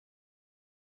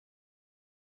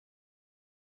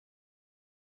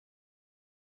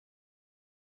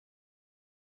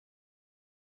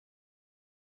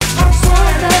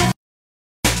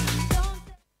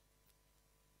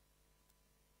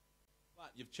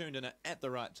You've tuned in at the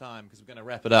right time because we're going to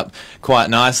wrap it up quite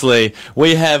nicely.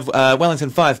 We have Wellington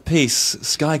 5-piece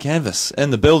Sky Canvas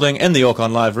in the building in the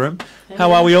Orcon live room.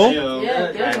 How are we all?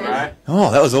 Yeah, good. Right.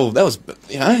 Oh, that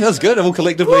was good. All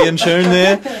collectively in tune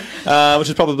there, which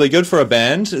is probably good for a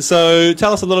band. So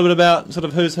tell us a little bit about sort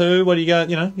of who's who. What do you guys,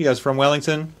 you guys from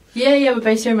Wellington? Yeah, we're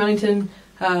based here in Wellington.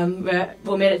 We met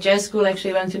at jazz school,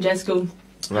 actually, Wellington Jazz School.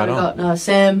 Right We've got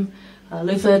Sam,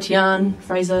 Luther, Tian,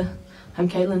 Fraser. I'm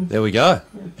Caitlin. There we go.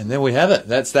 Yeah. And there we have it.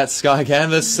 That's Sky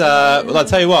Canvas. Well, I'll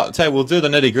tell you what. We'll do the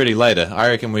nitty-gritty later. I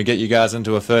reckon we get you guys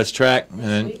into a first track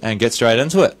and get straight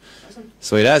into it. Awesome.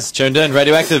 Sweet as. Tuned in,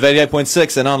 Radioactive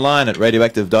 88.6 and online at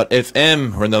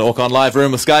radioactive.fm. We're in the Orcon live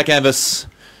room with Sky Canvas.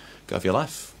 Go for your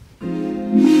life.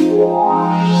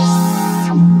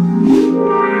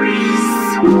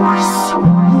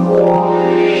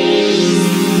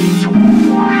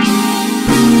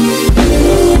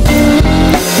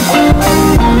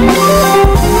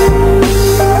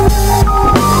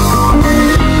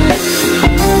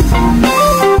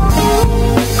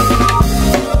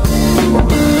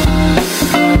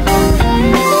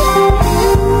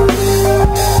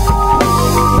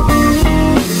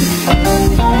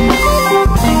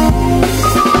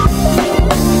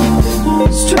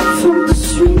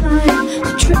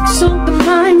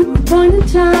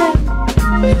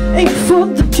 Ain't for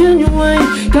the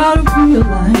genuine, gotta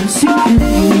realize you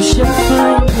can share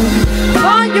fine.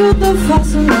 Are the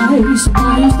fossilized, use the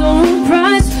wrong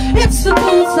price? It's the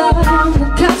bullseye, the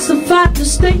calcified the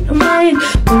state of mind.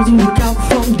 But you look out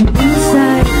from the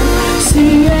inside.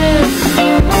 See it,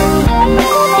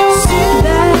 see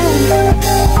that,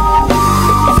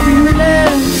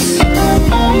 fearless,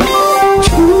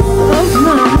 truth of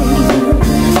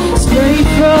mine, straight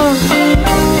from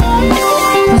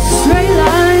a straight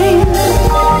line,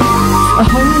 a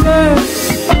hunger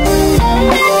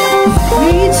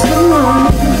feeds the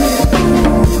mind.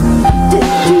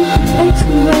 Deep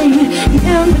excavate the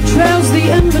ember trails, the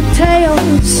ember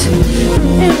tails,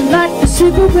 in like a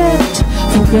cigarette.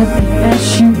 Forget the ash,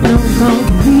 you don't know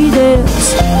who it is.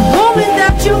 The moment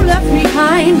that you left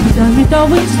behind, it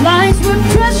always lies when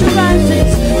pressure rises.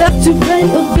 Left to play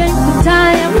against the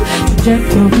time,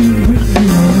 trajectory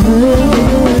revealed.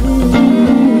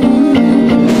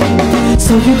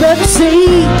 So you better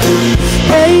see,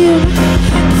 aim,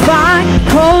 find,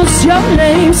 calls your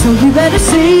name. So you better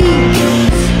see,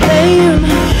 aim,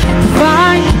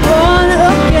 find, born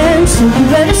again. So you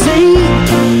better see,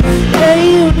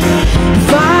 aim,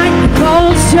 find,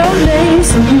 calls your name.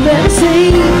 So you better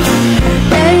see,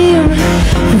 aim,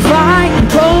 find,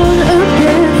 born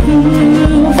again.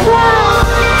 Ooh, fly,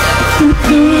 ooh,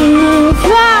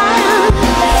 fly,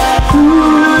 ooh,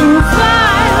 fly.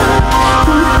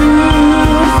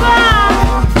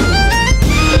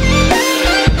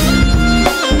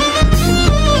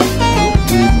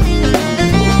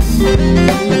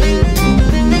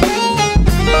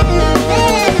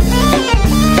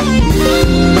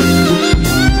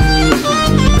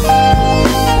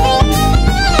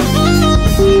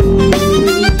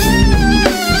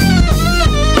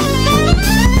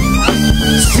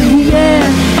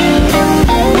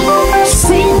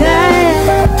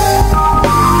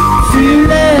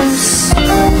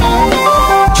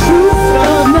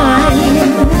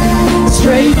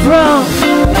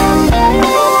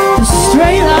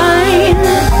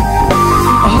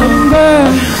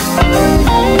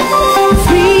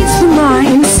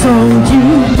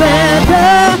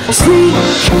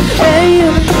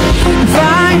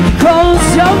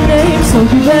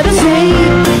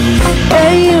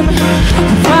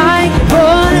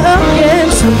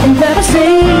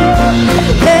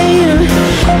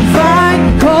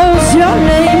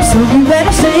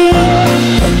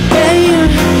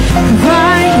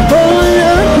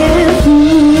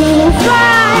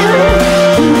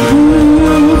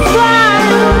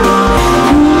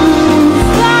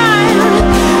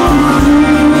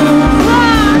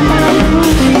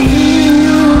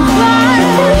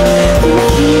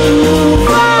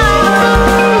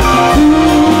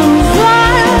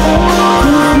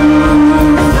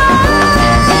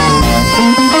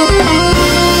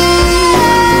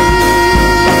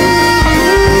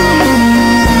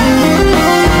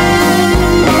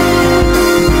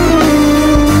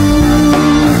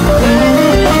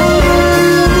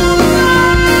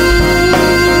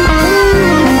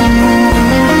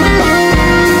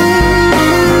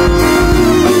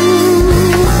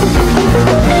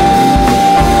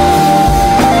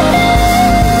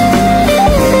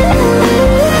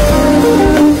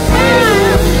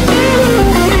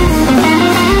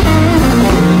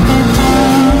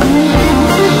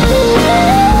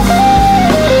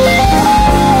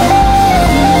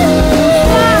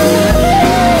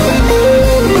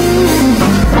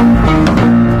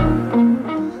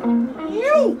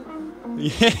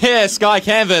 Yeah, Sky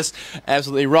Canvas,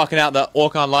 absolutely rocking out the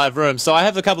Orcon live room. So I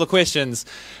have a couple of questions.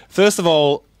 First of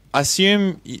all, I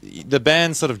assume the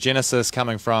band's sort of genesis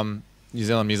coming from New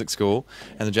Zealand Music School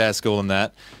and the jazz school and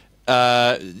that.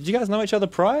 Did you guys know each other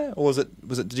prior, or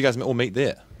did you guys all meet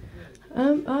there?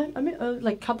 I mean,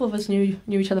 like a couple of us knew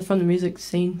each other from the music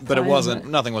scene. But it wasn't.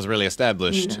 Nothing was really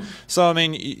established. No. So I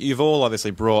mean, you've all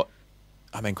obviously brought,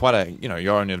 I mean, quite a,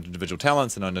 your own individual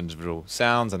talents and own individual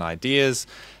sounds and ideas.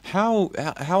 How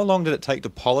long did it take to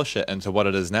polish it into what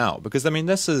it is now? Because I mean,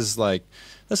 this is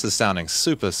sounding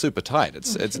super tight.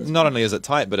 It's not only is it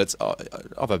tight, but it's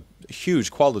of a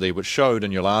huge quality, which showed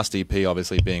in your last EP,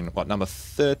 obviously being what, number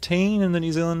 13 in the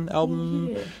New Zealand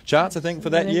album charts, I think, for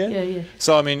that year. Yeah.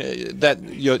 So I mean,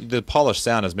 the polished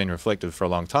sound has been reflected for a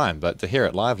long time, but to hear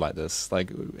it live like this,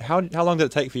 like how long did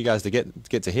it take for you guys to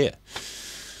get to here?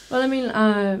 Well, I mean,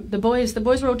 the boys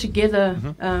were all together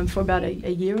for about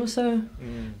a year or so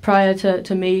prior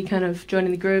to me kind of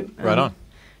joining the group. Right on.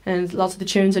 And lots of the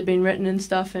tunes had been written and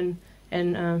stuff, and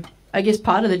I guess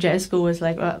part of the jazz school was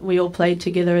like we all played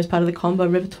together as part of the combo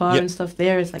repertoire and stuff.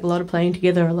 There is like a lot of playing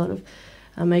together, a lot of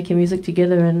making music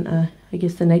together, and I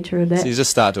guess the nature of that. So you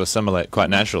just start to assimilate quite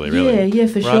naturally, really. Yeah,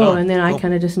 for sure. And then I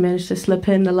kind of just managed to slip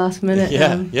in the last minute.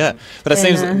 Yeah. But it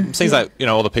seems like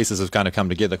all the pieces have kind of come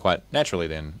together quite naturally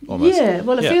then, almost. Yeah,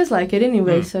 well, it feels like it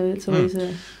anyway. So it's always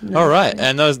all right,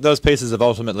 and those pieces have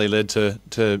ultimately led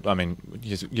to I mean,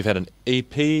 you've had an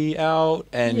EP out,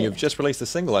 and you've just released a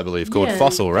single, I believe, called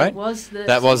Fossil, right?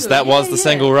 That was the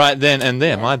single right then and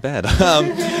there. My bad.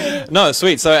 No,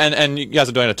 sweet. So and you guys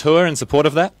are doing a tour in support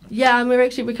of that? Yeah, and we're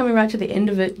coming right to the end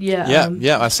of it. Yeah.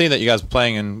 I've seen that you guys were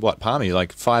playing in Palmy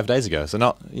like 5 days ago. So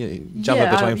not jumping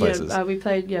between places. We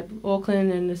played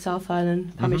Auckland and the South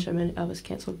Island. Palmy show was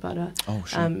cancelled, but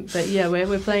but yeah,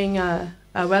 we're playing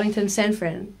Wellington, San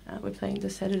Fran. We're playing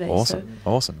this Saturday. Awesome.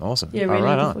 Yeah, really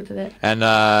looking forward to that. And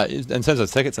in terms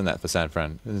of tickets and that for San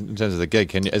Fran, in terms of the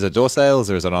gig, is it door sales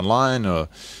or is it online or?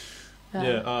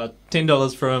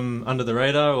 $10 from Under the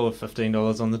Radar or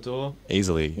 $15 on the door.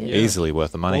 Easily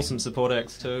worth the money. Awesome support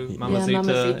acts too.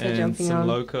 Mamacita and some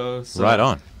Loco. So right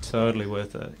on. Totally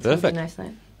worth it. Perfect. Nice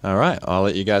night. All right, I'll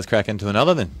let you guys crack into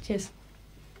another then. Cheers.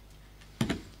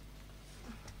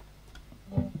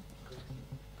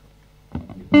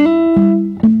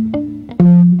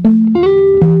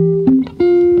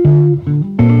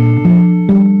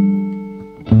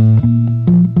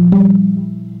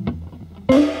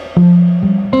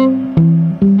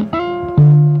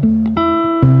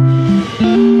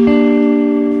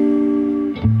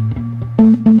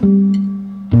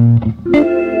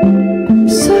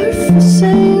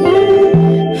 Surfacing,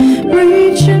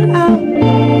 reaching out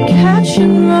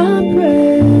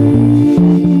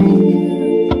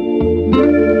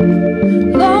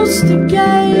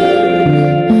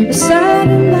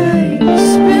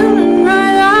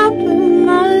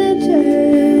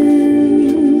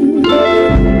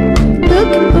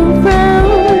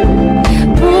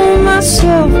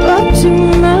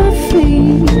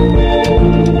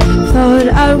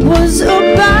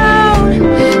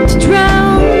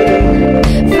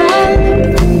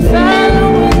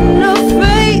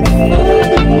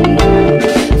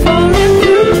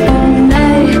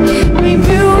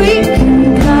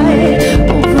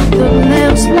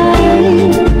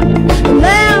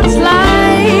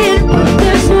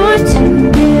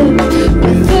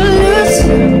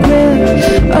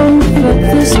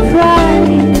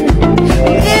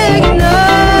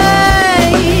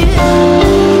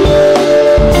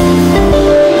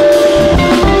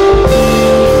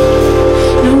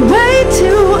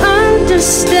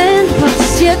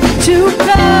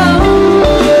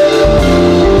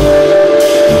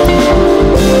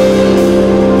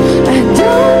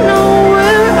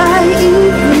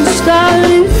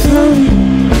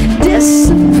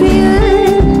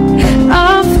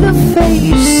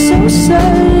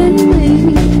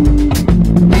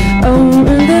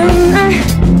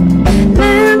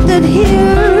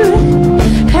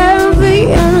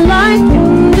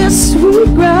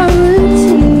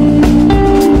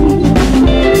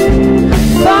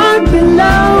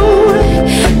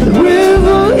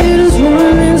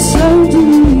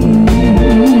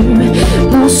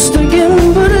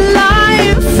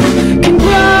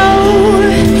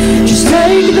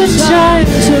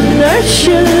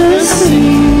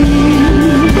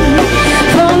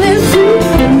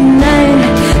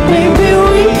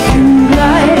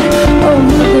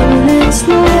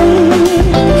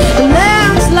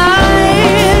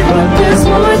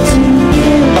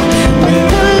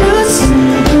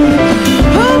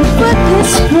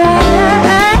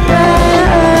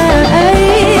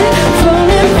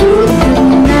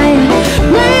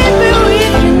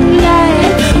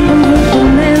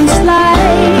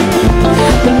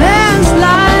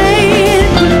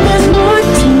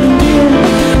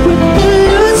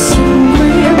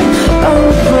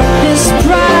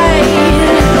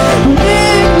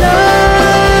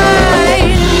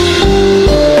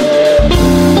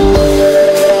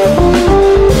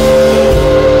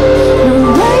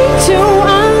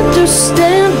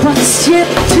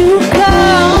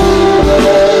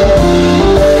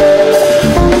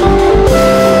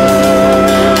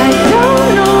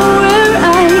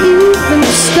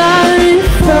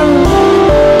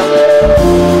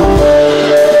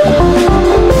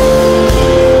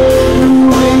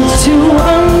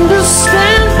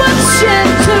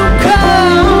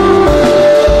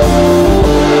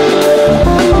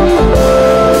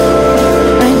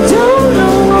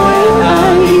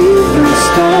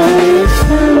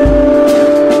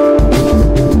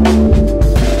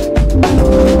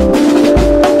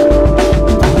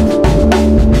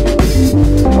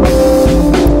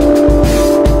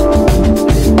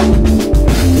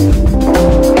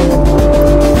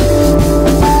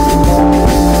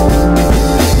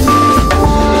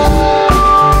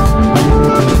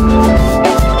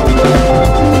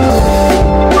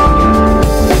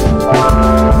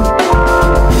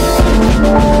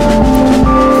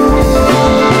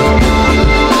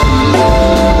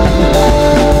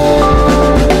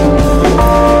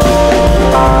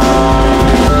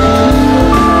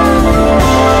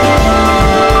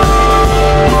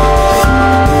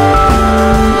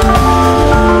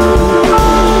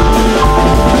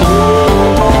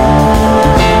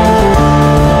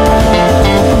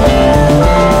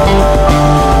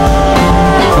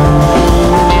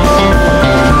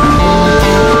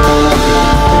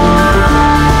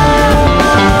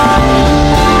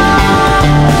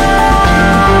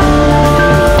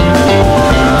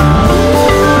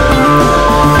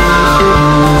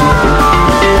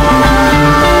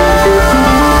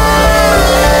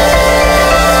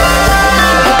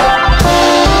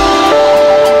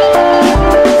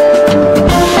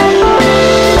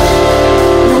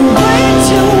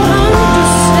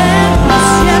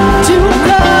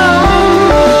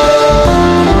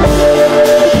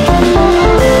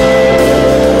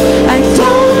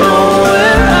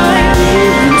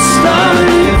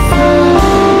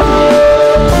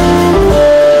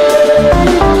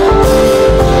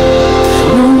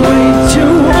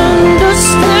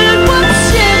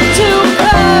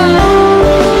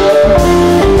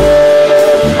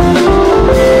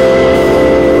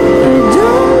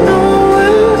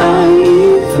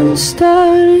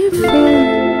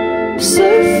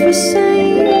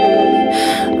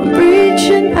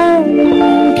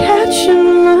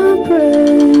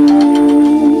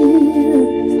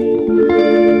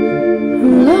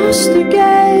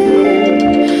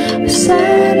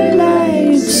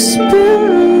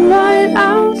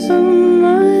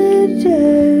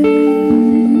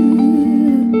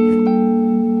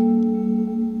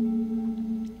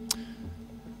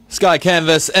Sky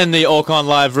Canvas in the Orcon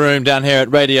live room down here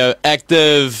at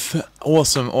Radioactive.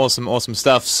 Awesome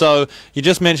stuff. So you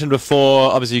just mentioned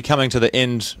before, obviously you're coming to the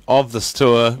end of this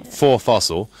tour for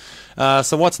Fossil.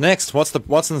 So what's next?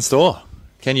 What's in store?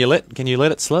 Can you let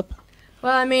it slip?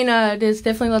 Well, I mean, there's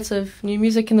definitely lots of new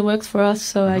music in the works for us,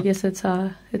 so I guess it's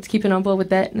keeping on board with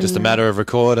that. And, just a matter of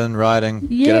recording, writing,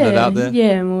 getting it out there?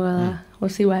 Yeah, and we'll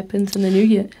see what happens in the new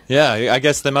year. Yeah, I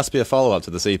guess there must be a follow-up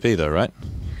to this EP though, right?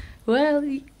 Well,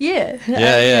 yeah.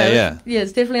 Yeah,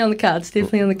 it's definitely on the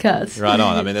cards, Right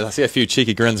on. I mean, I see a few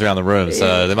cheeky grins around the room,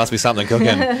 so there must be something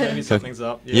cooking. Maybe something's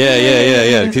up.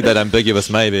 Yeah. Keep that ambiguous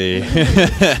maybe.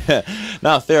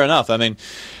 No, fair enough. I mean,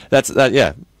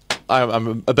 yeah.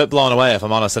 I'm a bit blown away, if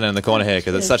I'm honest, sitting in the corner here,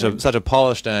 because it's such a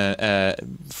polished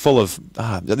and full of.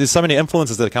 There's so many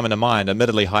influences that are coming to mind.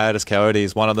 Admittedly, Hiatus Coyote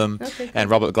is one of them, and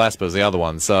Robert Glasper is the other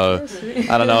one. So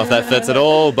I don't know if that fits at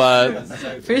all, but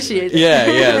appreciate it.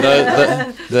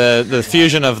 Yeah. The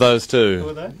fusion of those two. Who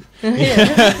are they?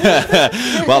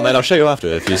 Well, mate, I'll show you after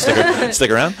if you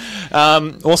stick around.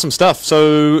 Awesome stuff.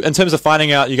 So, in terms of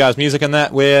finding out you guys' music and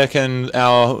that, where can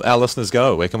our listeners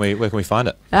go? Where can we find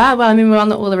it? Well, I mean, we're on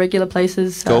all the regular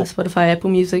places, cool. Spotify,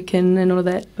 Apple Music, and all of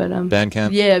that. But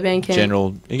Bandcamp. Yeah, Bandcamp.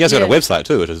 General. You guys got a website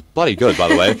too, which is bloody good, by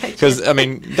the way. Because I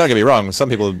mean, don't get me wrong. Some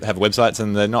people have websites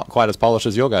and they're not quite as polished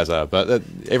as your guys are. But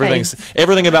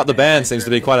everything about the band seems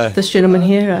to be quite a. This gentleman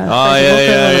here.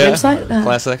 Yeah. Website.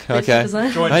 Classic. Okay.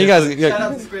 Shout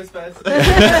out to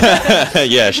Squarespace.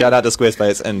 Yeah, shout out to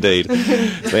Squarespace indeed.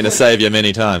 It's been a saviour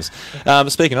many times.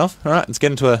 Speaking of, all right, let's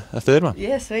get into a third one.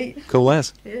 Yeah, sweet. Cool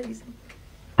as. Yeah, easy.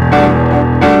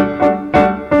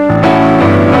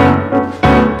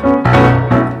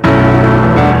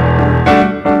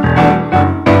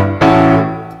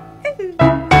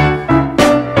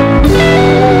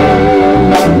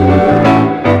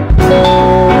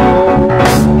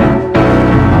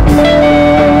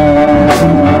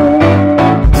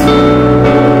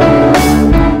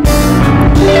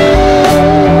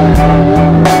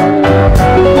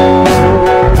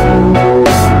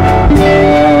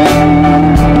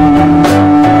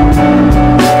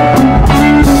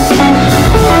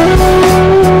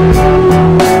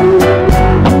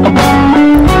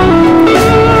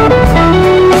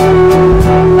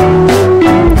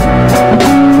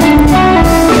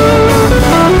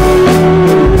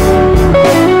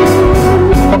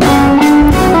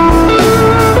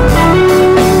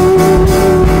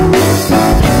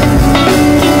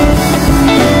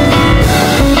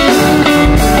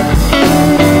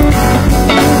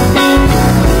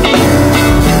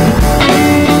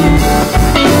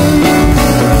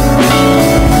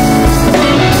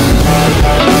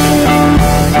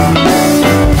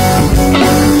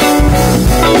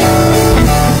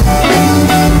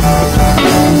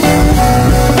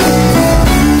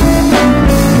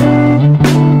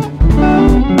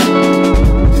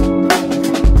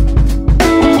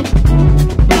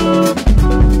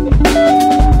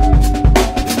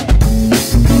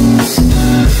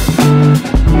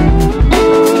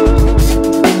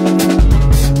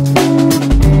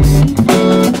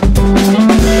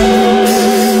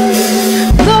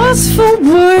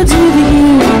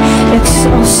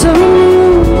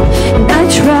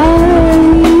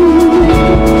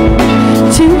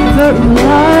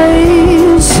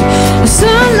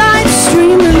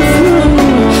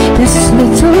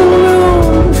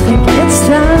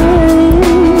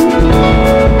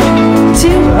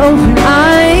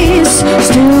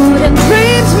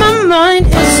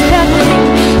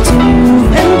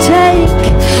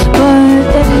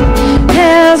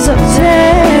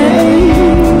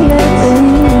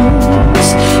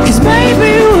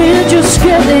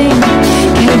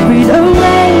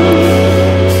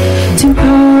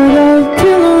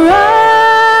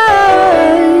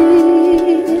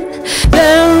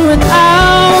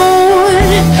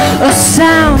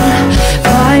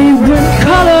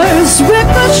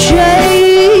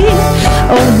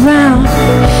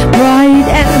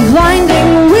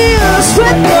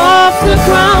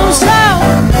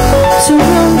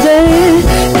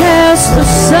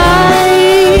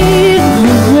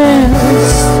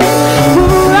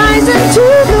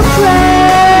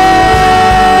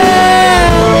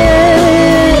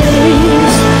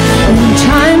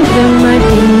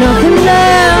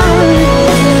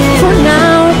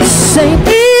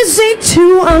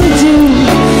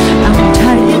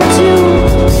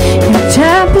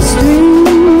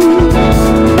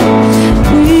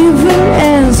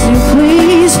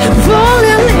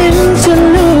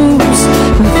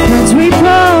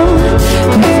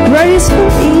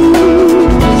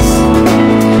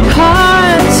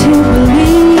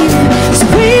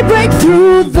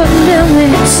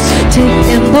 take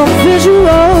in the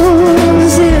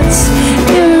visuals, it's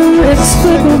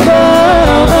inexplicable.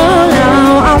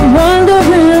 Now I'm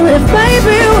wondering if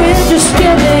maybe we're just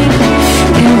getting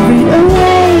carried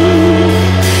away.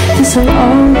 This'll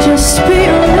all just be a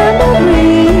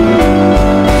memory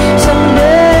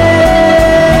someday.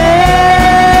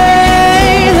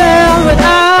 Then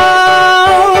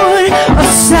without a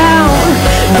sound,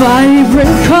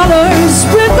 vibrant colors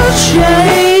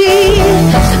ricochet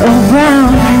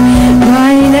around,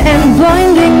 blind and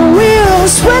blinding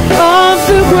wheels swept off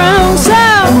the ground.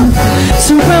 Sound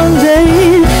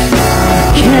surrounded,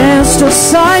 cast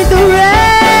aside the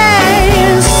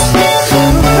rays,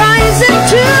 rising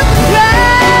to grace.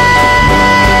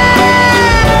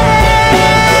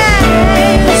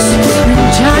 In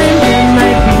time there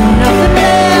might be nothing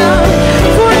there,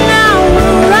 for now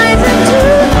we're rising to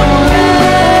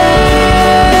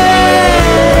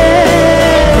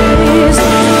grace.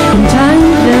 In time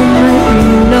there might be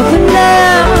nothing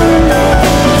there,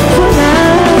 for now.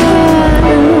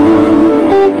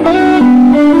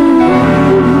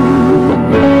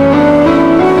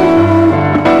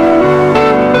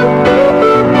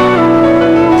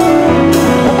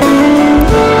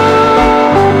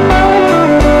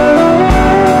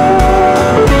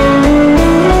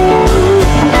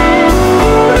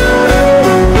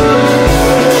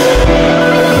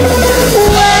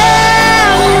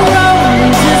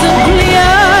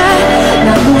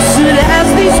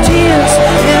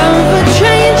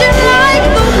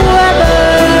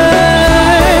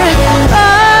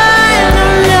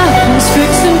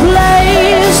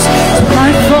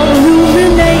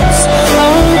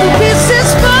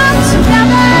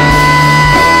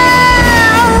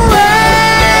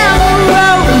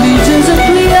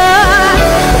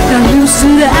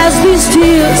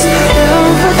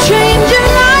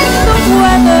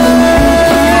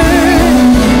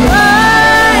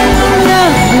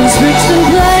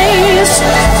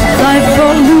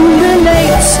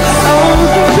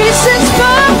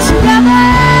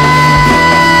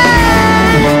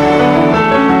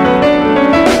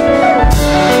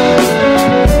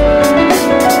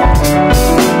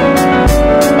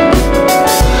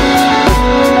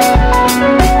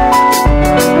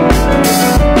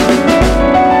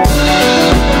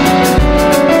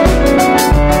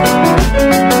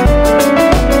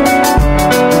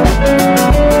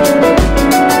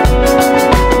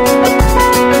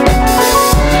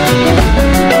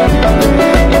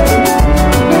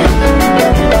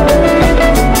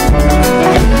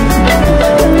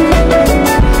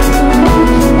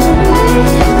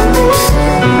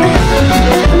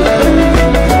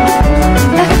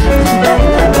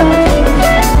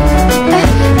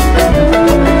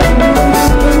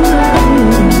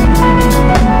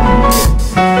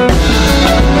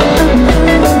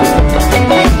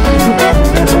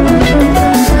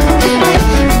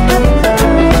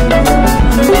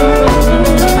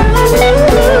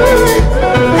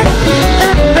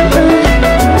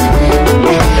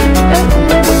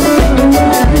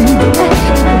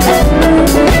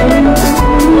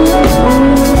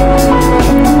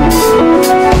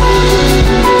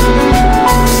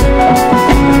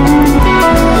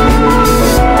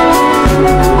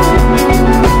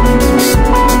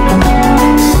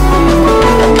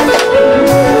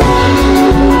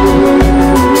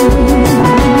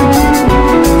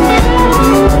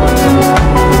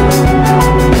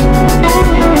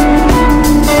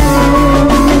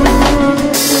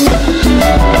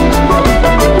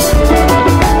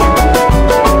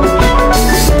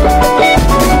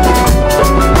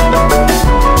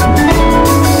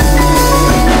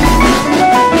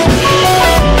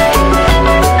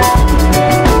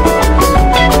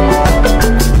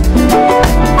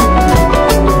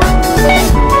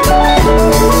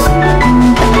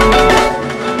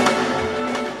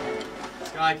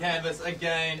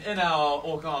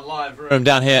 Orcon live room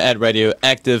down here at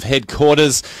Radioactive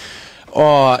headquarters.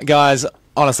 Oh, guys,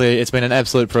 honestly, it's been an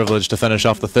absolute privilege to finish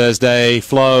off the Thursday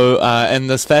flow in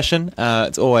this fashion.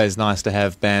 It's always nice to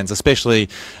have bands, especially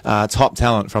top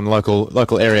talent from the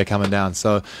local area coming down.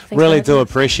 So really do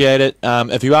appreciate it.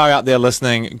 If you are out there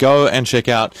listening, go and check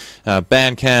out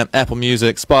Bandcamp, Apple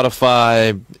Music,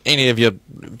 Spotify, any of your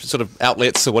sort of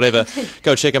outlets or whatever.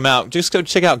 Go check them out. Just go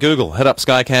check out Google, hit up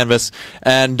Sky Canvas,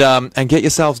 and get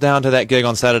yourselves down to that gig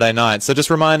on Saturday night. So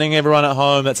just reminding everyone at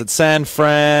home, it's at San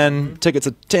Fran. Tickets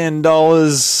are $10.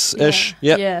 $10-ish.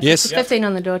 Yep. Yeah. Yes. It's 15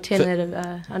 on the door, 10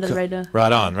 under the radar.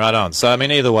 Right on. So, I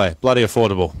mean, either way, bloody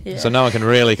affordable. Yeah. So no one can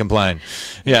really complain.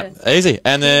 Yeah, easy.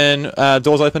 And then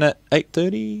doors open at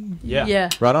 8:30? Yeah.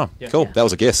 Right on. Yeah. Cool. That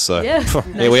was a guess, so Yeah.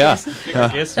 here we are.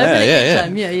 Yes.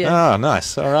 Yeah. Oh,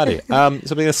 nice. Alrighty.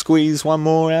 So we're going to squeeze one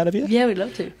more out of you? Yeah, we'd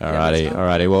love to.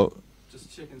 Alrighty. Well,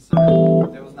 Just checking, so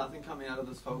there was nothing coming out of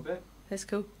this faux bit. That's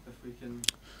cool. If we can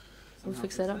We'll somehow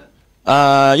fix that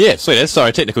up. yeah, sweet as.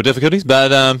 Sorry, technical difficulties,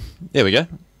 but there we go.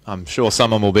 I'm sure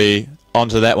someone will be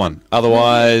onto that one.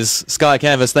 Otherwise, Sky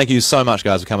Canvas, thank you so much,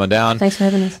 guys, for coming down. Thanks for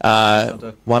having us.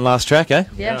 One last track, eh?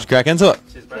 Yeah. Just crack into it.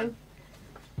 Cheers, bro.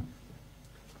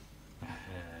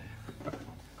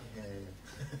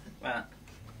 One,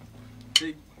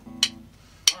 two.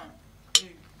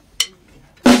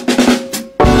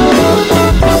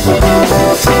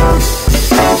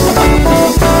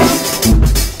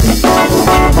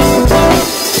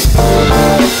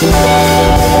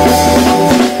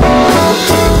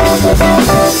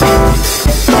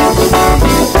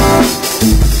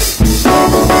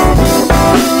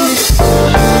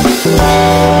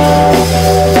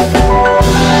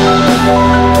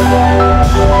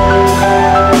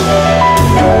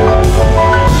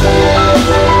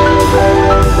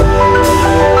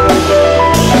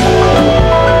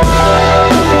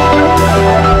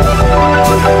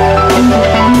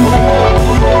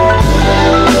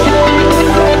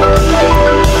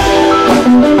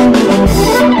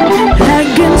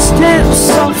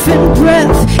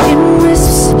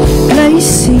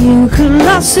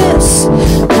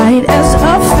 Light as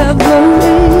a feather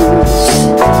is.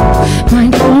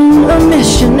 Mind on a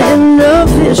mission and a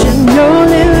vision. No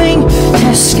living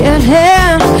task at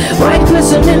hand. White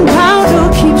glistening powder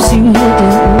keeps you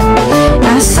hidden.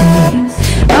 I see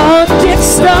Arctic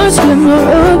stars glimmer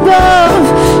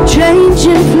above,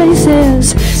 changing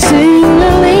places,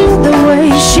 signaling the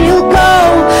way she'll go.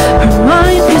 Her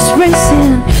mind is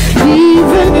racing,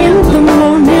 leaving in the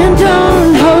morning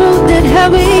dawn. Hold it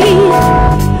heavy.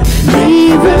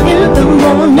 Leaving in the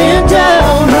morning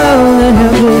down, hold it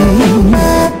heavy.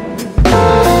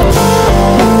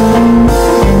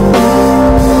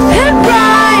 And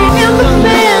right in the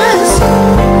mist,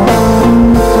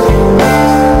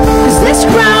 as this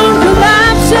ground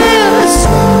collapses,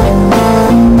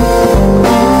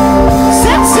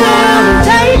 sets in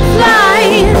take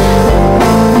flight,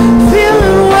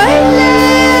 feeling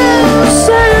weightless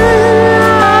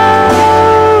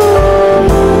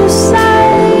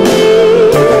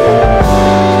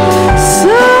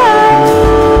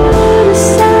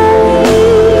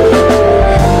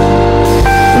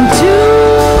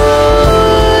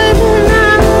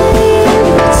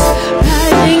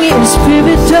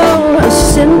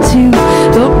into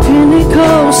the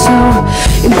pinnacle, so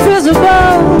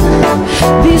invisible.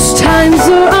 These times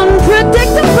are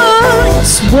unpredictable.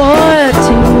 It's war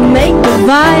to make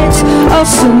divides,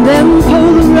 us and them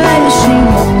polarizing.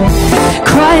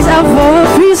 Cries out for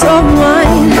a peace of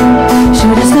mind.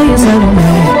 Should I stay inside of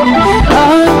me?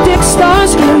 Arctic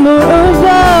stars glimmer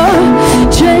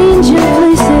above, changing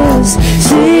places,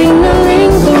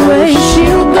 signaling the way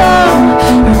she'll go.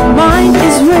 Her mind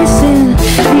is racing,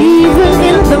 even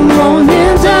in the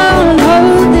morning down,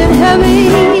 hold it heavy.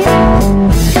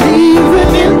 Even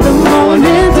in the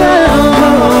morning down,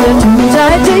 hold it too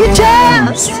tight to your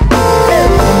chest.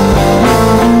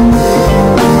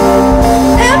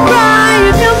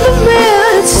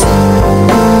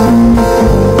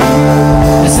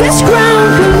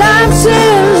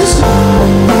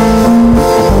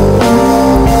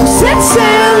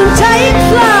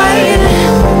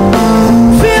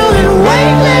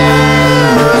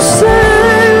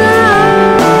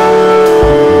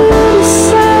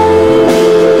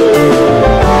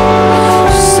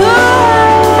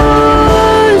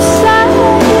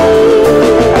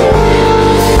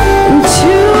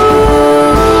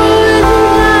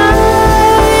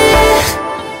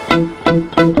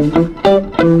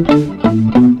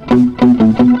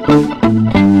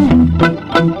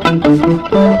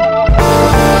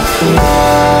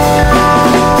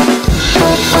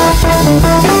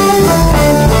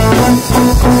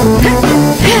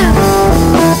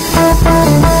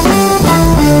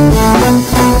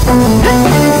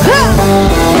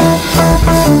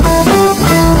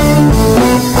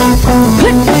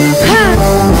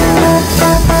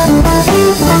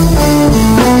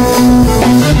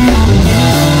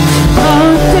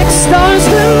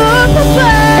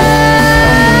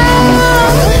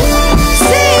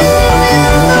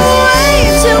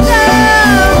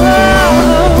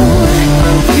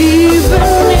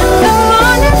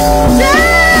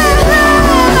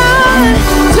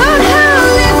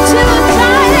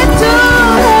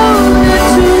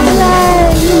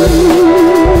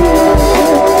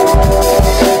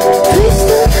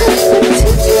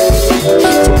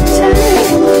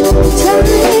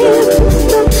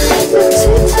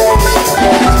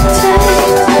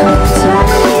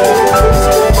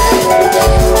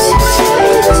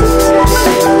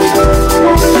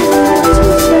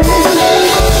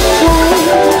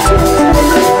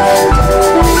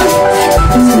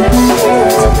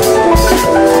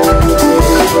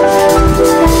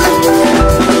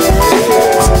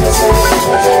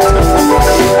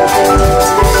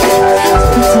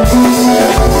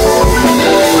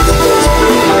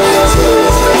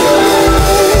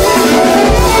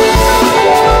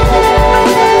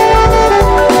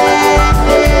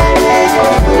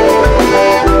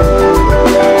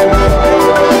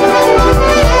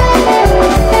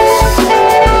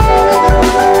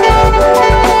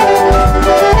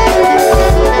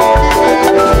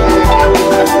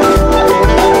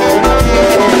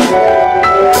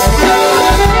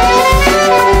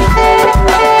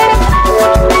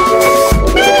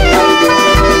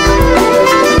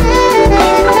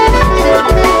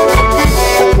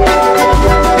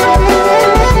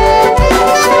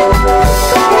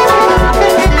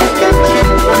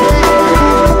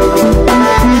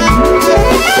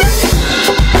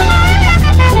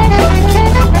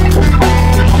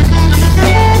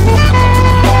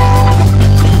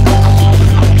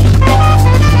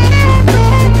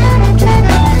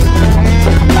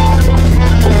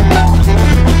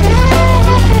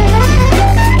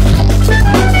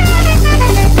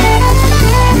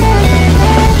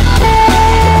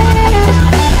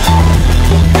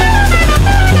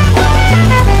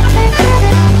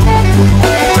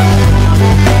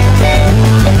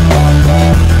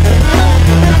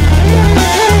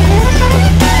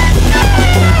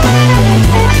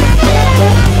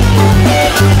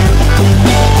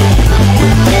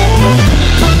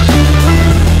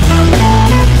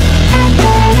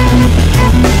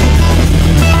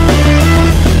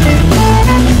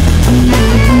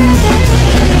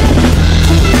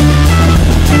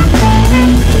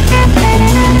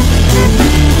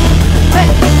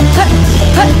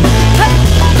 Hey.